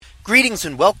Greetings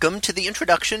and welcome to the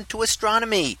introduction to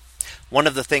astronomy. One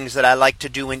of the things that I like to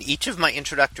do in each of my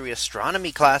introductory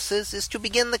astronomy classes is to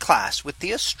begin the class with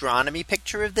the astronomy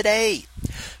picture of the day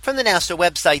from the NASA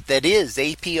website, that is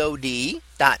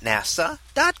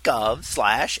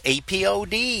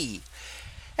apod.nasa.gov/apod.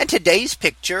 And today's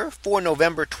picture for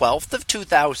November 12th of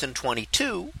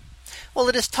 2022. Well,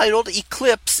 it is titled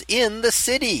Eclipse in the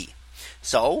City.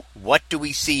 So what do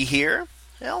we see here?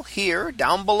 Well, here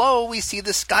down below we see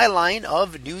the skyline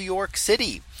of New York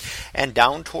City, and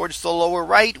down towards the lower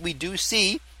right we do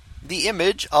see the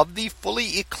image of the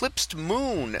fully eclipsed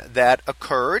moon that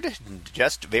occurred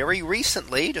just very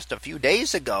recently, just a few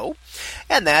days ago.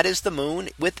 And that is the moon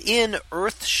within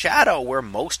Earth's shadow, where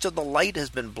most of the light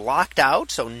has been blocked out,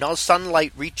 so no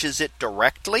sunlight reaches it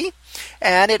directly,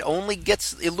 and it only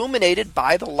gets illuminated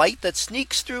by the light that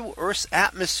sneaks through Earth's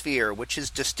atmosphere, which is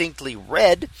distinctly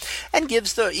red and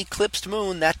gives the eclipsed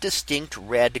moon that distinct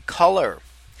red color.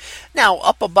 Now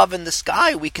up above in the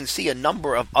sky we can see a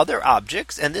number of other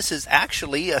objects, and this is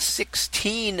actually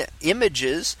 16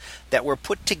 images that were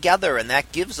put together, and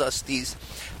that gives us these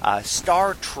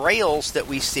star trails that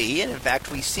we see. And in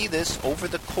fact we see this over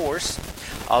the course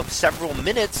of several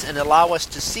minutes and allow us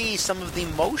to see some of the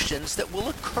motions that will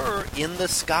occur in the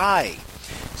sky.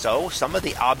 So some of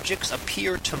the objects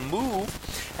appear to move,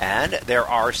 and there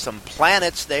are some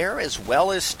planets there as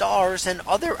well as stars and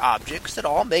other objects that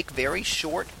all make very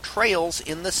short trails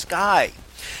in the sky.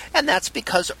 And that's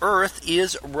because Earth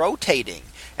is rotating,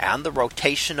 and the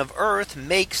rotation of Earth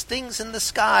makes things in the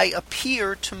sky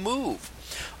appear to move.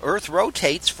 Earth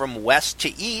rotates from west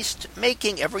to east,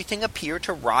 making everything appear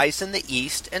to rise in the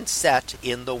east and set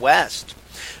in the west.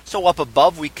 So up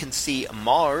above we can see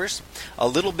Mars. A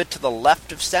little bit to the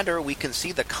left of center we can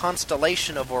see the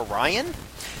constellation of Orion.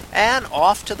 And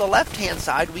off to the left hand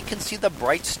side we can see the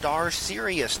bright star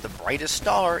Sirius, the brightest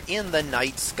star in the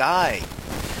night sky.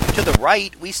 To the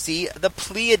right we see the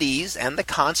Pleiades and the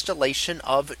constellation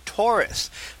of Taurus.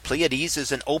 Pleiades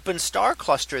is an open star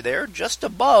cluster there just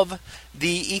above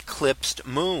the eclipsed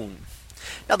moon.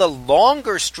 Now the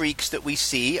longer streaks that we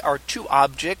see are two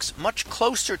objects much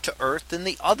closer to Earth than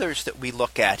the others that we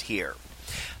look at here.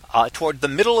 Toward the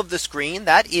middle of the screen,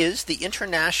 that is the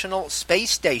International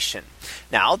Space Station.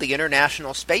 Now the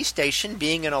International Space Station,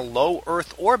 being in a low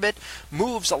Earth orbit,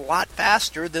 moves a lot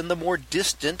faster than the more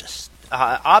distant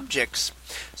objects.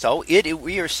 So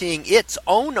we are seeing its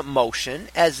own motion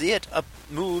as it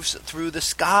moves through the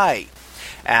sky.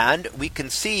 And we can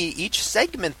see each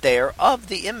segment there of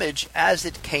the image as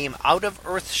it came out of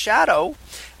Earth's shadow.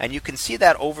 And you can see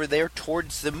that over there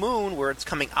towards the moon, where it's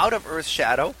coming out of Earth's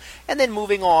shadow and then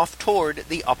moving off toward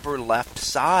the upper left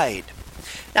side.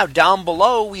 Now down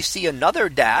below we see another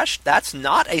dash. That's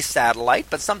not a satellite,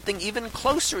 but something even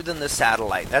closer than the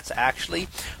satellite. That's actually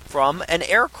from an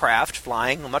aircraft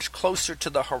flying much closer to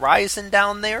the horizon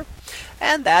down there.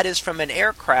 And that is from an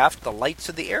aircraft, the lights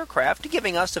of the aircraft,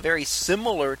 giving us a very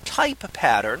similar type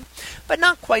pattern, but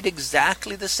not quite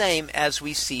exactly the same as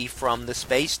we see from the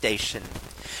space station.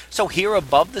 So here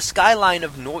above the skyline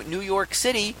of New York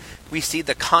City, we see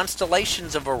the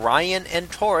constellations of Orion and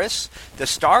Taurus, the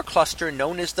star cluster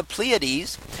known as the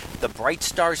Pleiades, the bright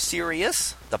star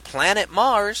Sirius, the planet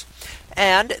Mars,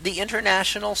 and the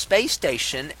International Space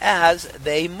Station as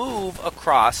they move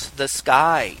across the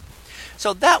sky.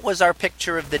 So that was our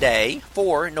picture of the day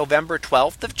for November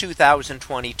 12th of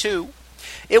 2022.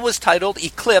 It was titled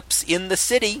Eclipse in the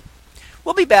City.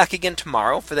 We'll be back again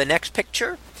tomorrow for the next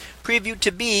picture, previewed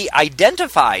to be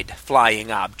Identified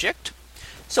Flying Object.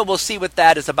 So we'll see what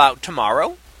that is about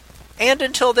tomorrow. And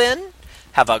until then,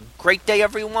 have a great day,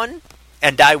 everyone,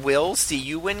 and I will see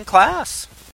you in class.